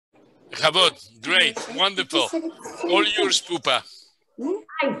Chavod, great, wonderful. All yours, Poopa.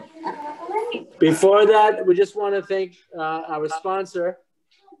 Before that, we just want to thank our sponsor,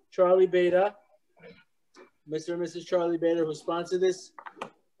 Charlie Beta, Mr. and Mrs. Charlie Beta, who sponsored this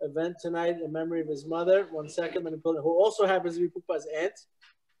event tonight in memory of his mother. 1 second, let me pull it. Who also happens to be Poopa's aunt,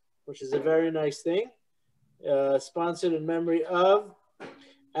 which is a very nice thing. Sponsored in memory of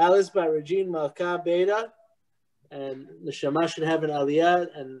Alice by Regine Malka Beta. And the Neshama should have an aliyah,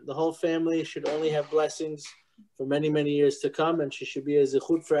 and the whole family should only have blessings for many, many years to come. And she should be a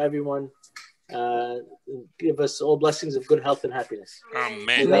zichut for everyone. Give us all blessings of good health and happiness.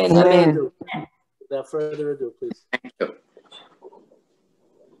 Amen. Without further ado, please.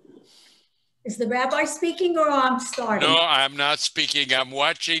 Is the rabbi speaking or I'm starting? No, I'm not speaking. I'm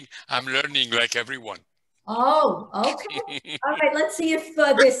watching. I'm learning like everyone. Oh, okay. All right, let's see if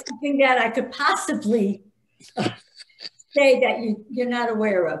there's something that I could possibly say that you're not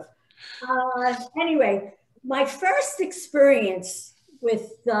aware of. Anyway, my first experience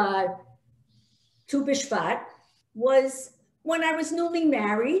with Tu B'Shvat was when I was newly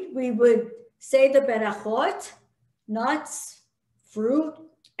married. We would say the berachot, nuts, fruit,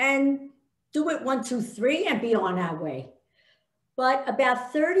 and do it 1, 2, 3 and be on our way. But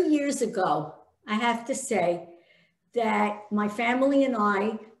about 30 years ago, I have to say that my family and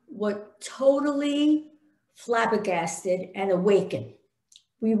I were totally flabbergasted and awakened.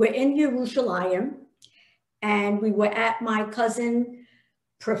 We were in Yerushalayim, and we were at my cousin,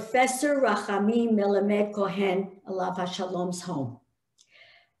 Professor Rachamim Melamed Kohen, Alav HaShalom's home.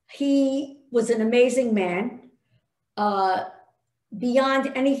 He was an amazing man,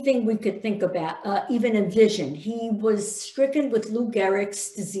 beyond anything we could think about, even envision. He was stricken with Lou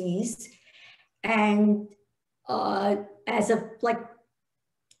Gehrig's disease, and as of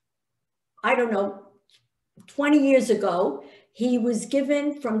 20 years ago, he was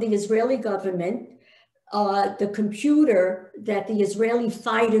given from the Israeli government the computer that the Israeli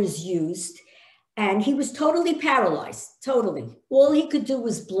fighters used, and he was totally paralyzed, totally. All he could do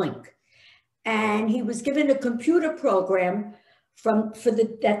was blink. And he was given a computer program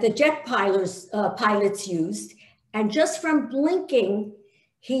that the jet pilots used, and just from blinking,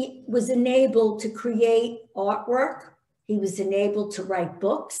 he was enabled to create artwork. He was enabled to write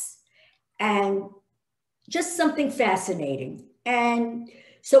books, and just something fascinating. And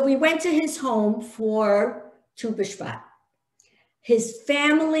so we went to his home for Tu B'Shvat. His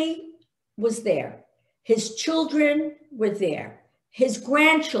family was there. His children were there. His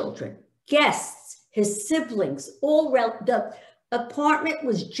grandchildren, guests, his siblings, the apartment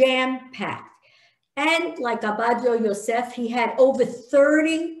was jam-packed. And like Abadio Yosef, he had over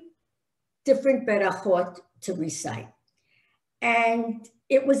 30 different berachot to recite. And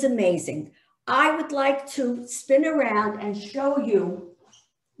it was amazing. I would like to spin around and show you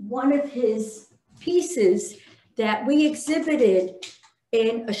one of his pieces that we exhibited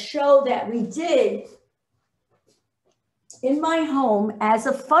in a show that we did in my home as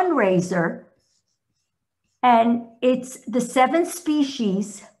a fundraiser. And it's the 7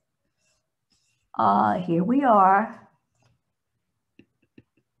 species. Here we are.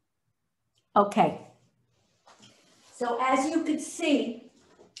 Okay. So as you could see,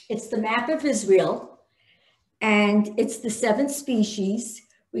 it's the map of Israel, and it's the 7 species.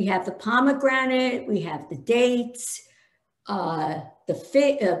 We have the pomegranate, we have the dates, the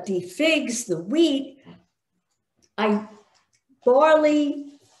figs, the wheat,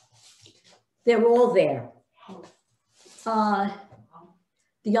 barley, they're all there.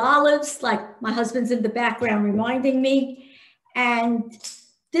 The olives, like my husband's in the background reminding me, and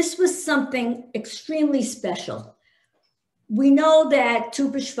this was something extremely special. We know that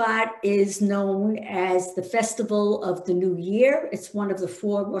Tu B'Shvat is known as the festival of the new year. It's one of the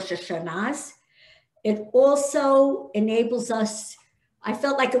 4 Rosh Hashanahs. It also enables us, I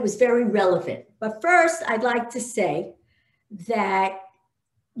felt like it was very relevant. But first, I'd like to say that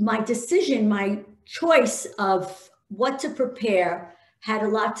my decision, my choice of what to prepare had a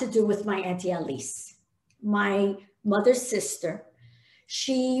lot to do with my Auntie Alice, my mother's sister.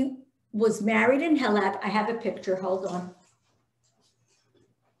 She was married in Helab. I have a picture, hold on.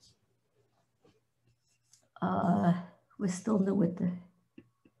 We're still new with the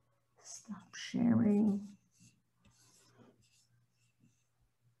stop sharing.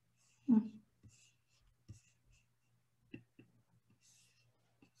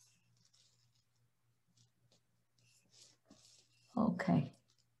 Okay.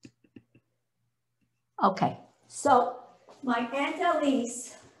 Okay, so my Aunt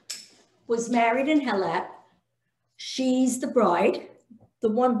Alice was married in Helab. She's the bride. The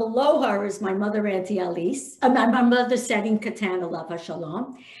one below her is my mother, Auntie Alice. My mother, Setting Katan, Alav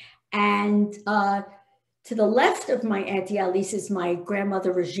HaShalom. And to the left of my Auntie Alice is my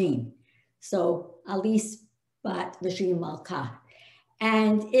grandmother Regine. So Alice bat Regine Malka.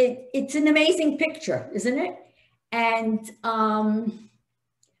 And it's an amazing picture, isn't it? And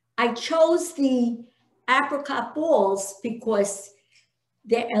I chose the apricot balls because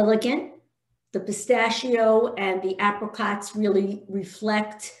they're elegant. The pistachio and the apricots really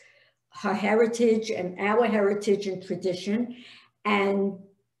reflect her heritage and our heritage and tradition. And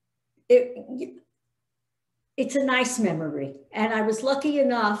it's a nice memory. And I was lucky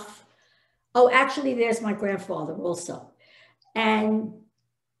enough, oh, actually, there's my grandfather also. And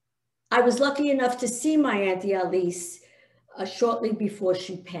I was lucky enough to see my Auntie Alice shortly before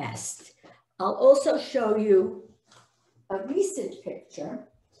she passed. I'll also show you a recent picture.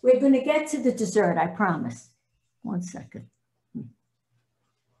 We're going to get to the dessert, I promise. 1 second.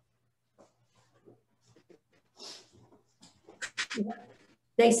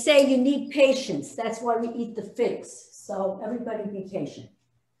 They say you need patience. That's why we eat the figs. So everybody be patient.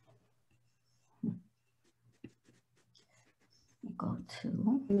 Go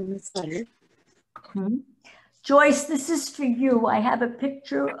to Joyce, this is for you. I have a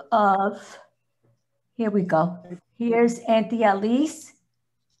picture of, here we go. Here's Auntie Alice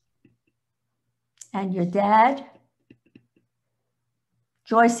and your dad.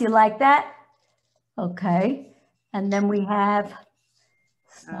 Joyce, you like that? Okay. And then we have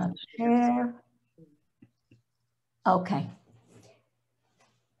share. Okay.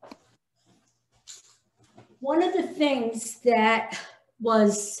 One of the things that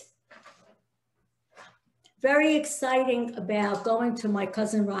was very exciting about going to my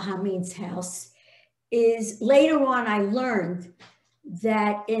cousin Rahamin's house is later on I learned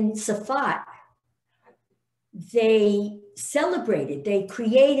that in Safat, they celebrated, they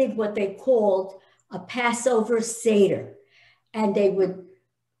created what they called a Passover Seder. And they would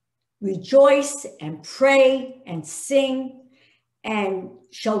rejoice and pray and sing and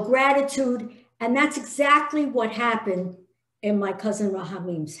show gratitude. And that's exactly what happened in my cousin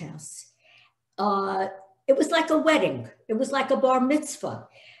Rahamim's house. It was like a wedding. It was like a bar mitzvah.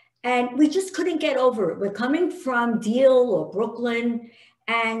 And we just couldn't get over it. We're coming from Deal or Brooklyn,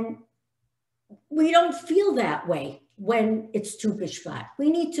 and we don't feel that way when it's Tu B'Shvat.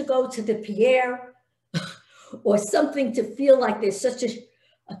 We need to go to the Pierre or something to feel like there's such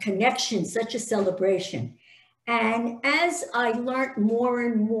a connection, such a celebration. And as I learned more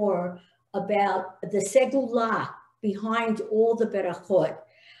and more about the Segula behind all the Berachot,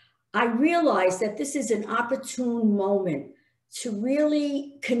 I realized that this is an opportune moment to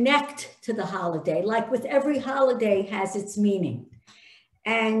really connect to the holiday. Like with every holiday has its meaning.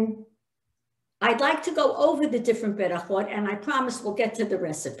 And I'd like to go over the different berachot, and I promise we'll get to the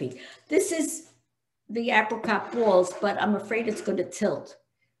recipe. This is the apricot balls, but I'm afraid it's going to tilt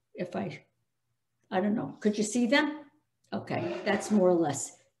if I don't know. Could you see them? Okay, that's more or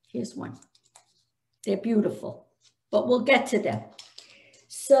less. Here's one. They're beautiful, but we'll get to them.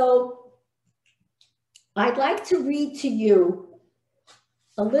 So I'd like to read to you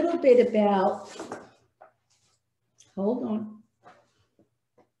a little bit about, hold on.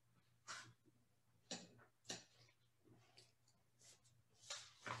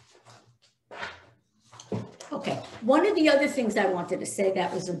 Okay, one of the other things I wanted to say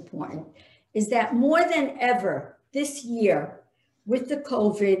that was important is that more than ever this year with the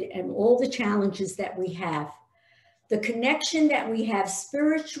COVID and all the challenges that we have, the connection that we have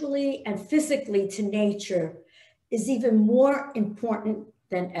spiritually and physically to nature is even more important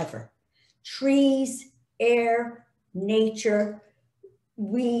than ever. Trees, air, nature.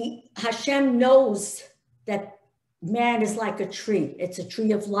 Hashem knows that man is like a tree. It's a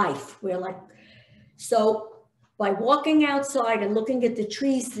tree of life. So by walking outside and looking at the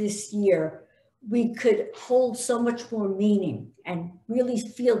trees this year, we could hold so much more meaning and really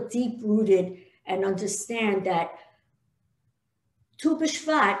feel deep-rooted and understand that Tu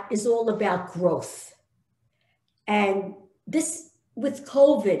B'Shvat is all about growth. And this, with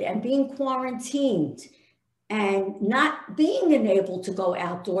COVID and being quarantined and not being enabled to go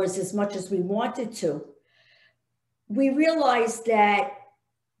outdoors as much as we wanted to, we realized that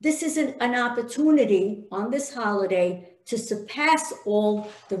this is an opportunity on this holiday to surpass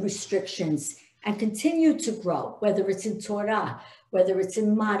all the restrictions and continue to grow, whether it's in Torah, whether it's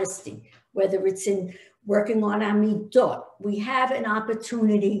in modesty, whether it's in working on our midot. We have an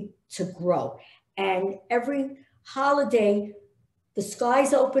opportunity to grow. And every holiday, the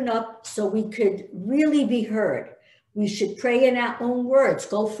skies open up so we could really be heard. We should pray in our own words,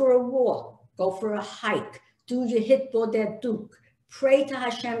 go for a walk, go for a hike, do your hit bodeduk, pray to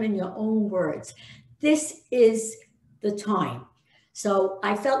Hashem in your own words. This is the time. So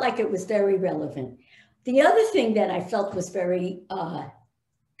I felt like it was very relevant. The other thing that I felt was very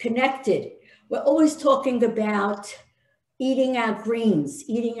connected, we're always talking about eating our greens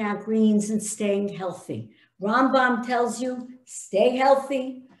and staying healthy. Rambam tells you, stay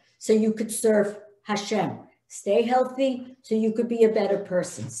healthy so you could serve Hashem. Stay healthy so you could be a better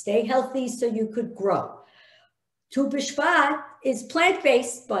person. Stay healthy so you could grow. Tu B'Shvat is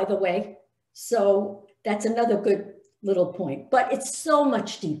plant-based, by the way. So that's another good little point. But it's so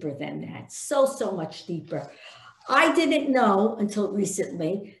much deeper than that. So much deeper. I didn't know until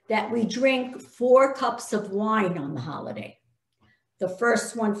recently that we drink 4 cups of wine on the holiday. The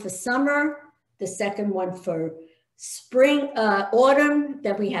first one for summer, the second one for spring, autumn,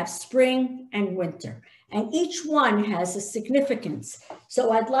 then we have spring and winter. And each one has a significance.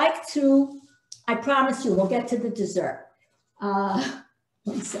 So I'd like to, I promise you, we'll get to the dessert.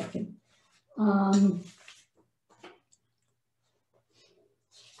 1 second.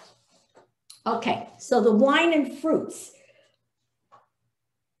 Okay, so the wine and fruits.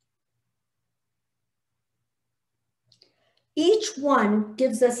 Each one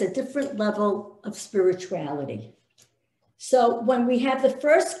gives us a different level of spirituality. So when we have the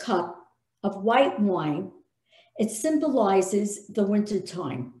first cup of white wine, it symbolizes the winter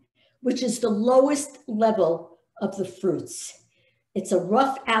time, which is the lowest level of the fruits. It's a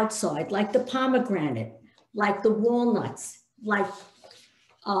rough outside, like the pomegranate, like the walnuts, like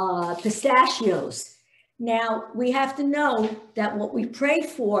pistachios. Now, we have to know that what we pray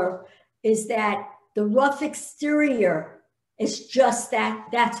for is that the rough exterior is just that.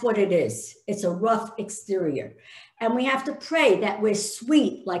 That's what it is. It's a rough exterior. And we have to pray that we're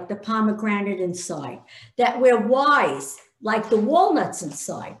sweet like the pomegranate inside, that we're wise like the walnuts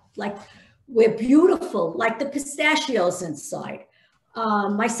inside, like we're beautiful like the pistachios inside.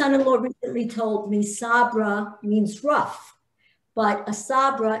 My son-in-law recently told me sabra means rough, but a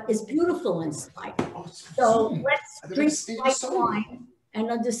sabra is beautiful inside. So let's drink white wine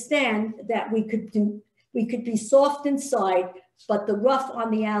and understand that we could be soft inside, but the rough on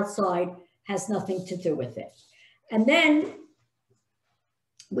the outside has nothing to do with it. And then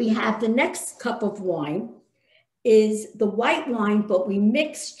we have the next cup of wine is the white wine, but we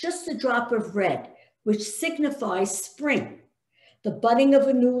mix just a drop of red, which signifies spring, the budding of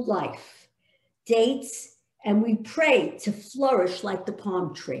a new life, dates, and we pray to flourish like the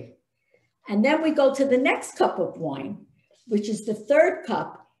palm tree. And then we go to the next cup of wine, which is the third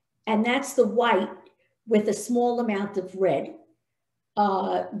cup, and that's the white with a small amount of red,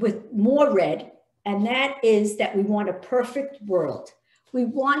 with more red, and that is that we want a perfect world. We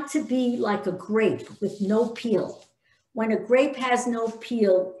want to be like a grape with no peel. When a grape has no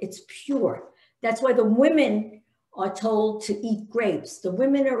peel, it's pure. That's why the women are told to eat grapes. The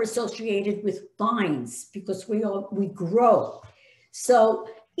women are associated with vines because we grow. So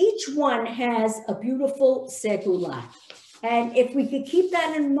each one has a beautiful segula. And if we could keep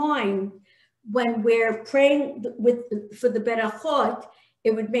that in mind when we're praying for the berachot,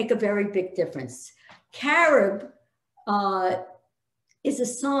 it would make a very big difference. Carob is a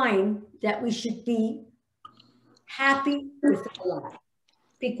sign that we should be happy with our life,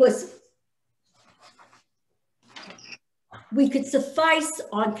 because we could suffice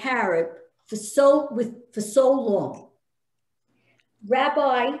on carob for so long.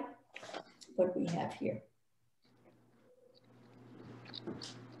 Rabbi, what do we have here?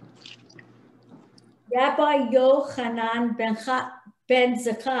 Rabbi Yochanan ben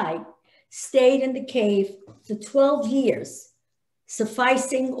Zakkai stayed in the cave for 12 years,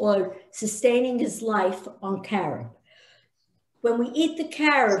 sufficing or sustaining his life on carob. When we eat the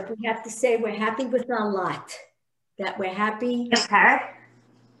carob, we have to say we're happy with our lot, that we're happy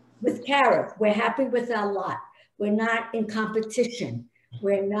with carob. We're happy with our lot. We're not in competition.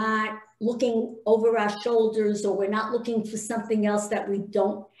 We're not looking over our shoulders, or we're not looking for something else that we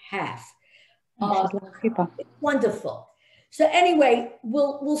don't have. It's wonderful. So anyway,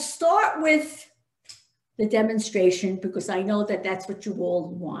 we'll start with the demonstration because I know that that's what you all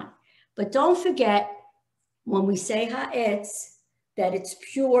want. But don't forget, when we say ha'etz, that it's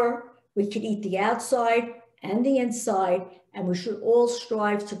pure. We can eat the outside and the inside, and we should all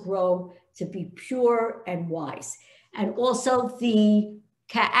strive to grow to be pure and wise. And also the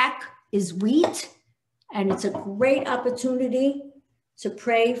ka'ak is wheat, and it's a great opportunity to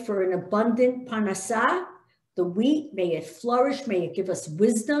pray for an abundant parnassah. The wheat, may it flourish, may it give us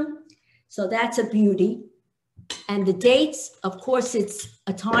wisdom. So that's a beauty. And the dates, of course, it's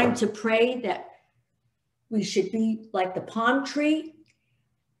a time to pray that we should be like the palm tree,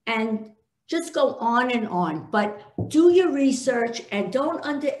 and just go on and on. But do your research and don't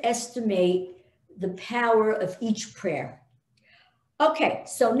underestimate the power of each prayer. Okay,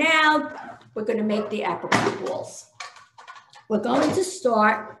 so now we're going to make the apricot balls. We're going to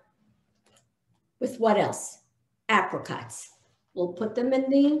start with what else? Apricots. We'll put them in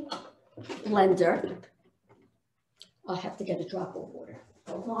the blender. I'll have to get a drop of water.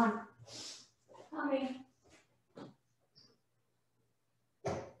 Hold on. Coming.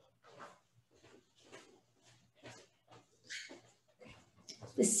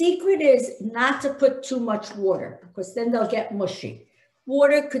 The secret is not to put too much water because then they'll get mushy.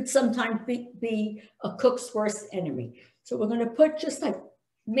 Water could sometimes be a cook's worst enemy. So we're going to put just like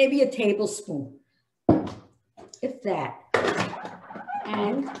maybe a tablespoon, if that.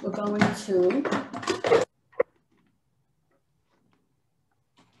 And we're going to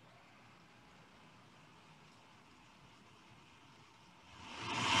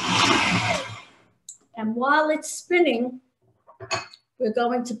and while it's spinning, we're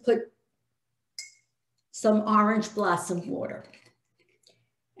going to put some orange blossom water.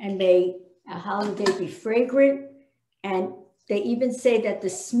 And may a holiday be fragrant. And they even say that the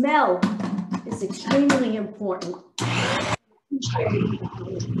smell is extremely important.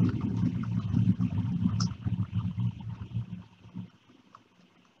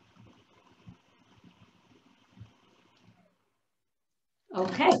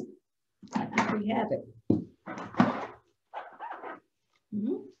 Okay, I think we have it.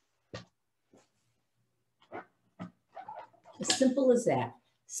 As simple as that.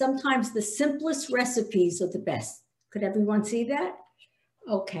 Sometimes the simplest recipes are the best. Could everyone see that?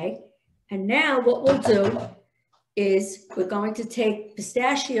 Okay. And now what we'll do is we're going to take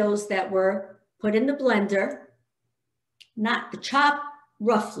pistachios that were put in the blender, not chop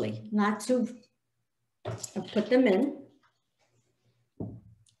roughly, not too, and put them in.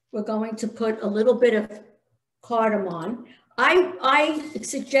 We're going to put a little bit of cardamom. I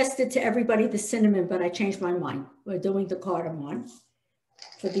suggested to everybody the cinnamon, but I changed my mind. We're doing the cardamom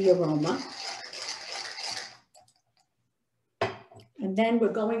for the aroma. And then we're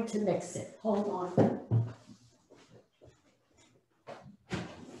going to mix it. Hold on.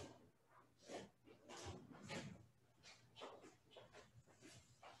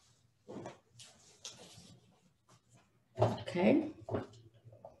 Okay.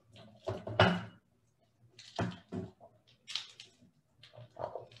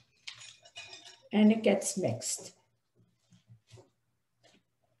 And it gets mixed.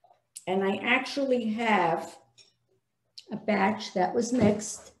 And I actually have a batch that was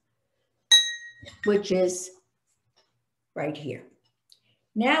mixed, which is right here.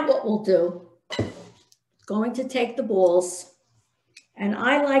 Now what we'll do, going to take the balls, and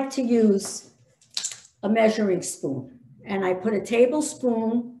I like to use a measuring spoon. And I put a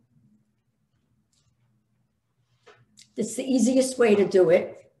tablespoon. It's the easiest way to do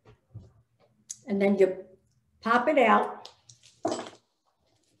it. And then you pop it out,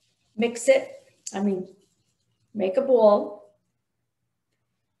 mix it, make a ball.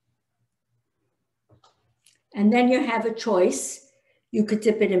 And then you have a choice. You could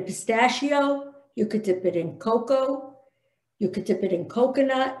dip it in pistachio, you could dip it in cocoa, you could dip it in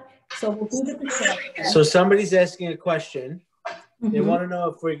coconut. So we'll do the pistachio. So somebody's asking a question. They want to know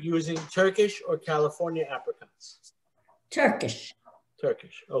if we're using Turkish or California apricots. Turkish.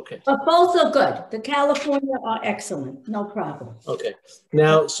 Turkish, okay. But both are good. The California are excellent, no problem. Okay.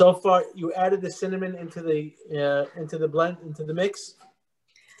 Now, so far, you added the cinnamon into the blend, into the mix?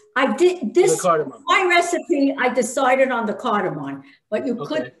 I did this, the cardamom. My recipe, I decided on the cardamom, but you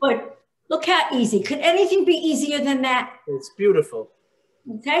could put, look how easy. Could anything be easier than that? It's beautiful.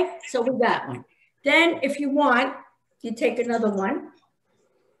 Okay, so we got one. Then if you want, you take another one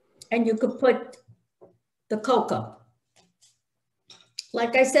and you could put the cocoa.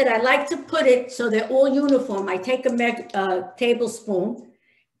 Like I said, I like to put it so they're all uniform. I take a tablespoon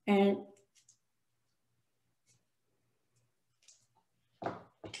and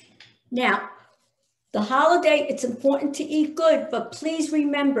now the holiday, it's important to eat good, but please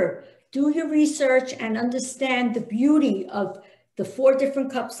remember, do your research and understand the beauty of the 4 different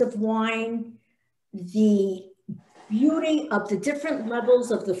cups of wine, the beauty of the different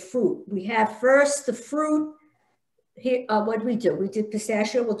levels of the fruit. We have first the fruit. Here, what do? We did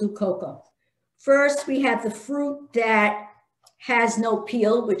pistachio, we'll do cocoa. First, we have the fruit that has no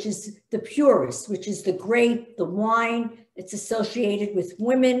peel, which is the purest, which is the grape, the wine. It's associated with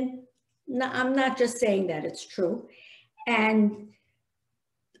women. No, I'm not just saying that, it's true. And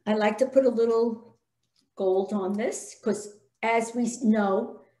I like to put a little gold on this because as we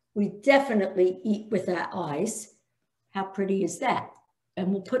know, we definitely eat with our eyes. How pretty is that?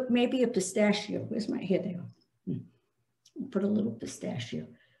 And we'll put maybe a pistachio. Where's my, here they are. Put a little pistachio.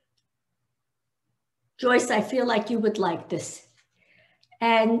 Joyce, I feel like you would like this.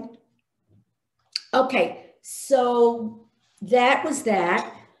 And okay, so that was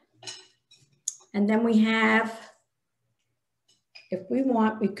that. And then we have, if we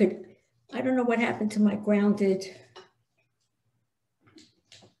want, we could, I don't know what happened to my grounded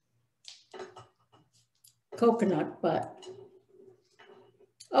coconut, but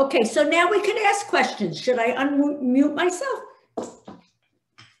okay, so now we can ask questions. Should I unmute myself?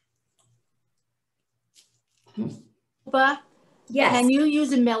 Poopa, Yes. can you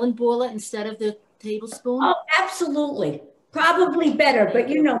use a melon baller instead of the tablespoon? Oh, absolutely. Probably better, but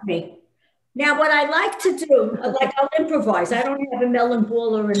you know me. Now, what I like to do, like I'll improvise. I don't have a melon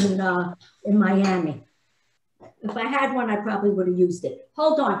baller in Miami. If I had one, I probably would have used it.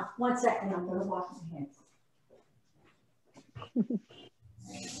 Hold on 1 second. I'm going to wash my hands.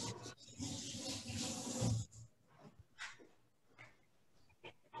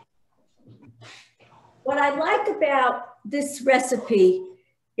 What I like about this recipe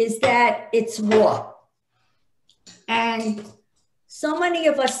is that it's raw. And so many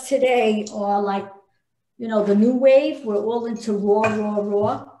of us today are like, you know, the new wave, we're all into raw, raw,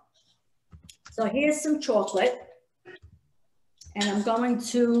 raw. So here's some chocolate. And I'm going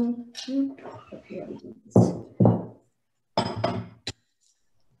to,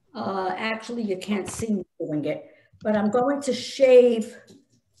 actually you can't see me doing it, but I'm going to shave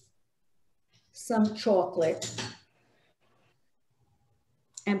some chocolate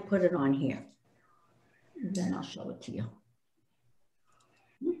and put it on here. And then I'll show it to you.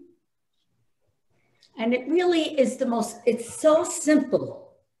 And it really is the most, it's so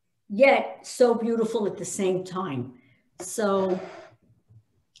simple, yet so beautiful at the same time. So,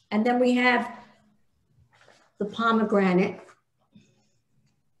 and then we have the pomegranate.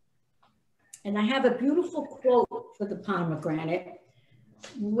 And I have a beautiful quote for the pomegranate,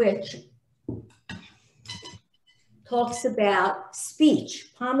 which talks about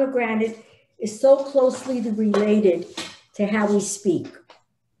speech. Pomegranate is so closely related to how we speak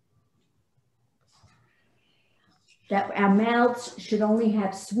that our mouths should only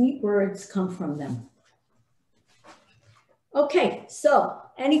have sweet words come from them. Okay, so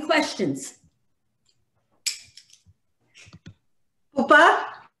any questions? Poopa?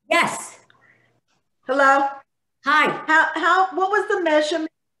 Yes. Hello? Hi. What was the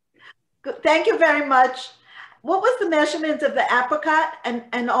measurement? Thank you very much. What was the measurement of the apricot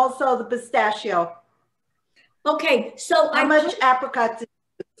and also the pistachio? Okay, so How much apricot?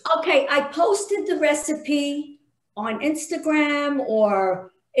 Okay, I posted the recipe on Instagram,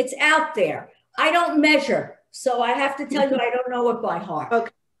 or it's out there. I don't measure, so I have to tell you I don't know it by heart.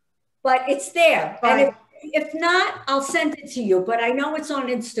 Okay. But it's there. Fine. And if not, I'll send it to you, but I know it's on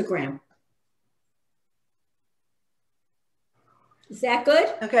Instagram. Is that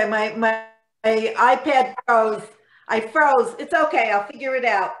good? Okay, my iPad froze. I froze. It's okay. I'll figure it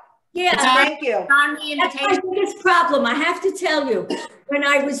out. Yeah. Thank you. That's my biggest problem. I have to tell you, when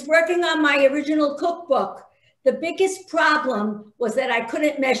I was working on my original cookbook, the biggest problem was that I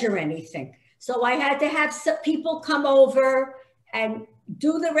couldn't measure anything. So I had to have some people come over and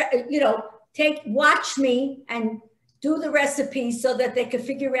do the, watch me and do the recipe so that they could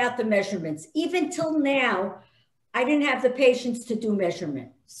figure out the measurements. Even till now, I didn't have the patience to do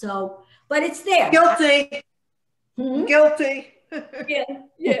measurement. So, but it's there. Guilty. Hmm? Guilty. Yeah,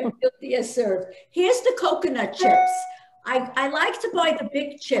 guilty as served. Here's the coconut chips. I like to buy the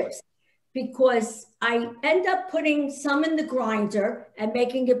big chips because I end up putting some in the grinder and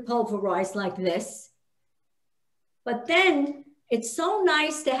making it pulverized like this. But then it's so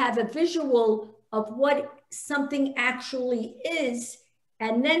nice to have a visual of what something actually is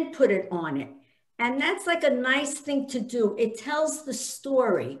and then put it on it. And that's like a nice thing to do. It tells the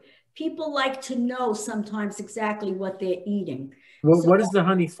story. People like to know sometimes exactly what they're eating. Well, what is the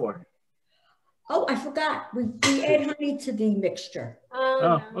honey for? Oh, I forgot. We add honey to the mixture.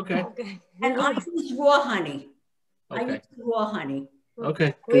 Oh, okay. And I use raw honey. I Okay. use raw honey.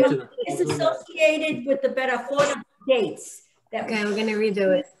 Okay. Good to know. It's associated with the better dates. Okay, we're gonna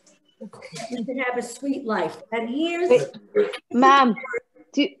redo it. We can have a sweet life. And here's Mom,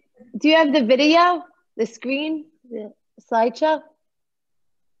 do you have the video, the screen, the slideshow?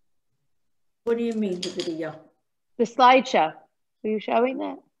 What do you mean, the video? The slideshow. Were you showing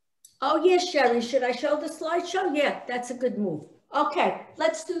that? Oh, yes, Sherry. Should I show the slideshow? Yeah, that's a good move. Okay,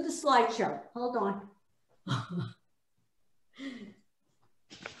 let's do the slideshow. Hold on.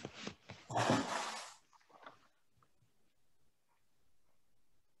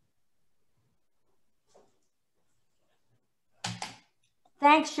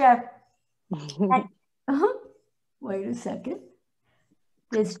 Thanks, Chef. Wait a second.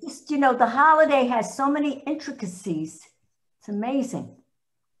 There's just, the holiday has so many intricacies. It's amazing.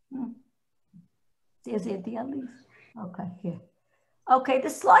 There's the others. Okay, here. Okay, the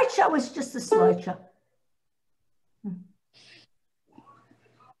slideshow is just a slideshow.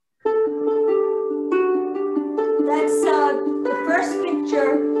 That's the first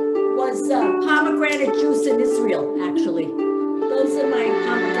picture was pomegranate juice in Israel, actually. Those are my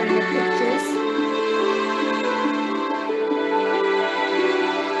pomegranate pictures.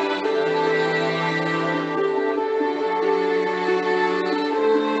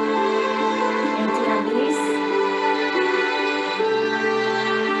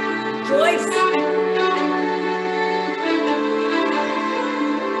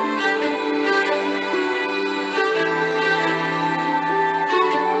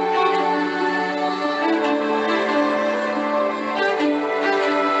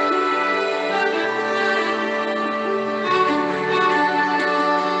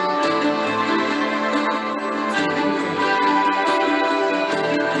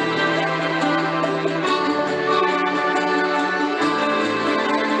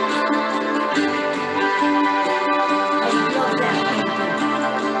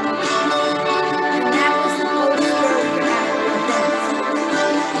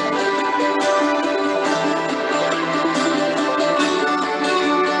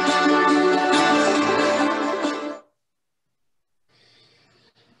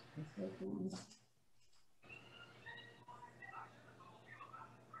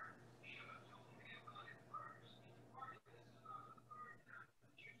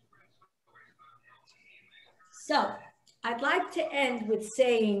 So I'd like to end with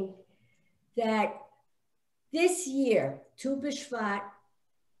saying that this year, Tu B'Shvat,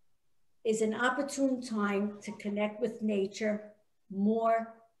 is an opportune time to connect with nature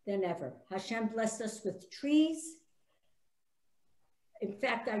more than ever. Hashem blessed us with trees. In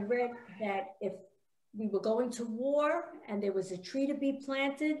fact, I read that if we were going to war and there was a tree to be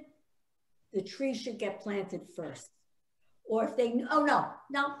planted, the tree should get planted first. Or if they, oh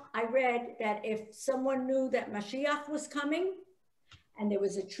no, I read that if someone knew that Mashiach was coming and there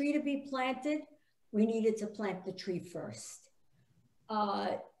was a tree to be planted, we needed to plant the tree first.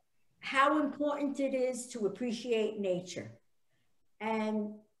 How important it is to appreciate nature.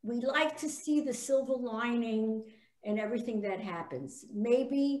 And we like to see the silver lining in everything that happens.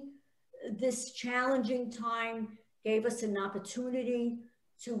 Maybe this challenging time gave us an opportunity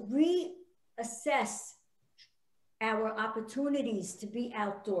to reassess our opportunities to be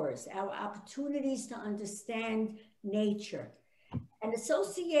outdoors, our opportunities to understand nature, and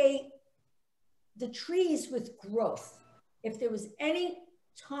associate the trees with growth. If there was any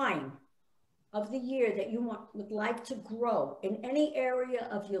time of the year that you would like to grow in any area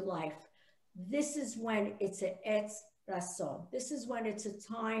of your life, this is when it's a etz rason. This is when it's a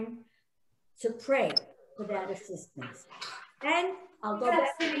time to pray for that assistance. And I'll go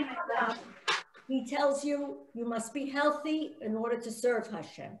back to my he tells you, you must be healthy in order to serve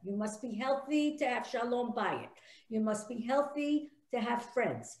Hashem. You must be healthy to have shalom bayit. You must be healthy to have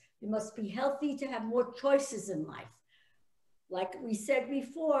friends. You must be healthy to have more choices in life. Like we said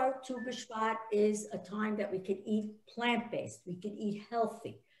before, Tu B'Shvat is a time that we could eat plant-based. We could eat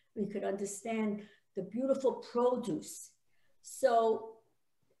healthy. We could understand the beautiful produce. So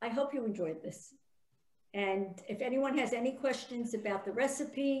I hope you enjoyed this. And if anyone has any questions about the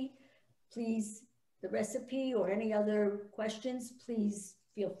recipe, please, the recipe or any other questions, please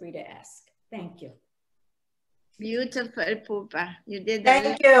feel free to ask. Thank you. Beautiful, Poopa. You did.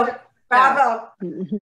 Thank you. Bravo.